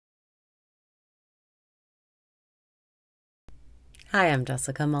Hi, I'm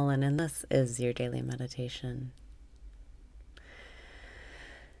Jessica Mullen, and this is your daily meditation.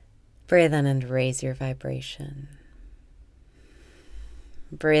 Breathe in and raise your vibration.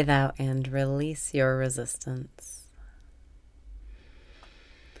 Breathe out and release your resistance.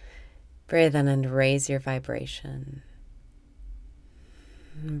 Breathe in and raise your vibration.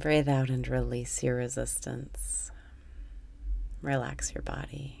 Breathe out and release your resistance. Relax your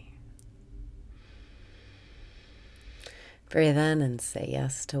body. Breathe in and say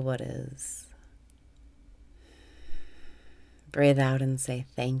yes to what is. Breathe out and say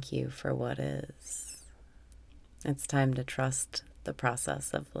thank you for what is. It's time to trust the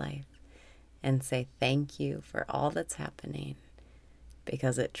process of life and say thank you for all that's happening,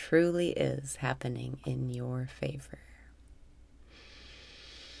 because it truly is happening in your favor.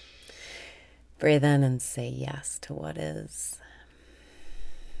 Breathe in and say yes to what is.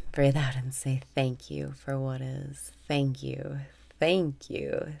 Breathe out and say thank you for what is. Thank you, thank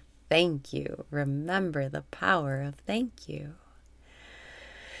you, thank you. Remember the power of thank you.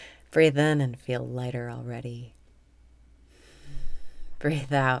 Breathe in and feel lighter already.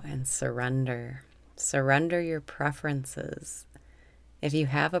 Breathe out and surrender. Surrender your preferences. If you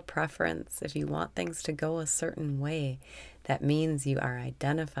have a preference, if you want things to go a certain way, that means you are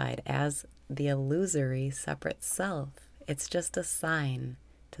identified as the illusory separate self. It's just a sign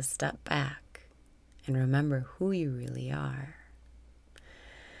to step back and remember who you really are.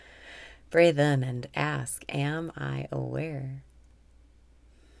 Breathe in and ask, am I aware?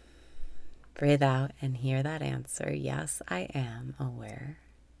 Breathe out and hear that answer, yes, I am aware.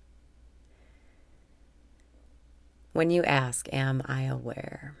 When you ask, am I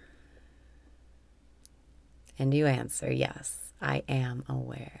aware? And you answer, yes, I am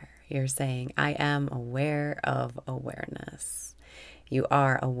aware. You're saying, I am aware of awareness. You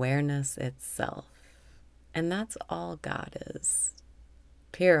are awareness itself. And that's all God is.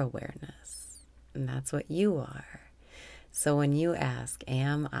 Pure awareness. And that's what you are. So when you ask,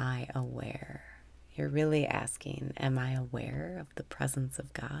 am I aware? You're really asking, am I aware of the presence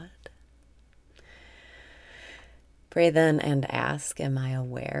of God? Breathe in and ask, am I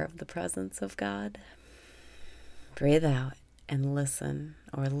aware of the presence of God? Breathe out and listen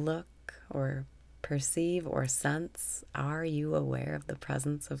or look or perceive or sense. Are you aware of the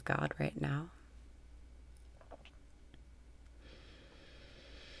presence of God right now?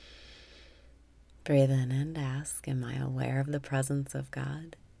 Breathe in and ask, am I aware of the presence of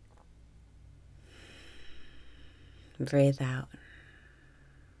God? Breathe out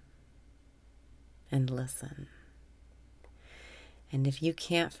and listen. And if you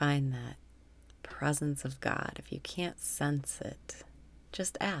can't find that presence of God, if you can't sense it,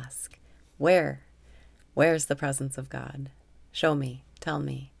 just ask, where's the presence of God? Show me, tell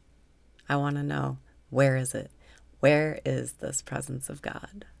me. I want to know, where is it? Where is this presence of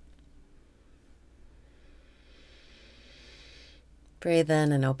God? Breathe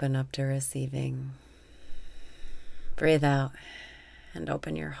in and open up to receiving. Breathe out and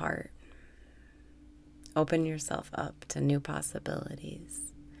open your heart. Open yourself up to new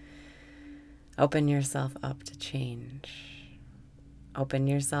possibilities. Open yourself up to change. Open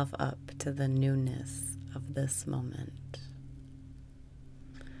yourself up to the newness of this moment.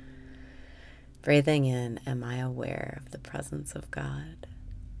 Breathing in, am I aware of the presence of God?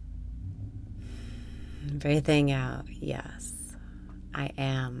 Breathing out, yes, I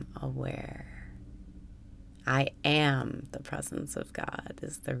am aware. I am the presence of God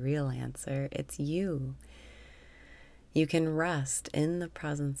is the real answer. It's you. You can rest in the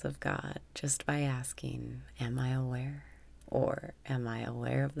presence of God just by asking, am I aware? Or am I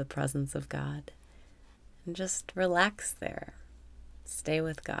aware of the presence of God? And just relax there. Stay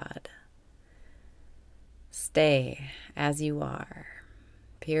with God. Stay as you are.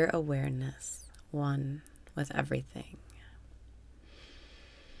 Pure awareness, one with everything.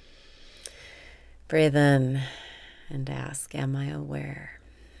 Breathe in and ask, am I aware?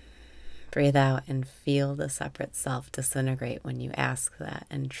 Breathe out and feel the separate self disintegrate when you ask that,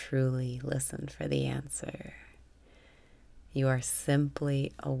 and truly listen for the answer. You are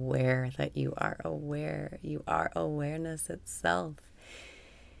simply aware that you are aware. You are awareness itself.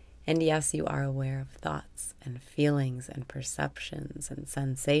 And yes, you are aware of thoughts and feelings and perceptions and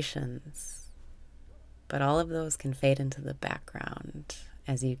sensations. But all of those can fade into the background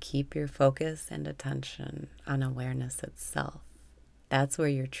as you keep your focus and attention on awareness itself. That's where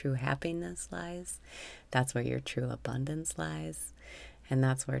your true happiness lies. That's where your true abundance lies. And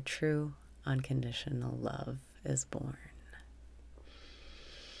that's where true unconditional love is born.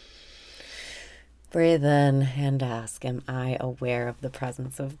 Breathe in and ask, am I aware of the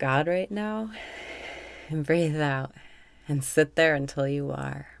presence of God right now? And breathe out And sit there until you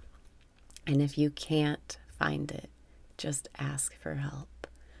are. And if you can't find it, just ask for help.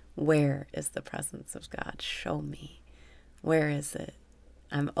 Where is the presence of God? Show me. Where is it?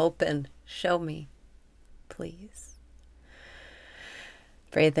 I'm open. Show me, please.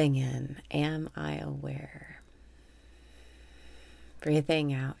 Breathing in, am I aware?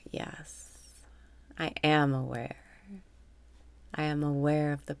 Breathing out, yes, I am aware. I am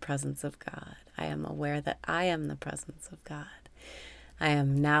aware of the presence of God. I am aware that I am the presence of God. I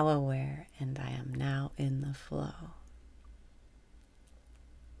am now aware, and I am now in the flow.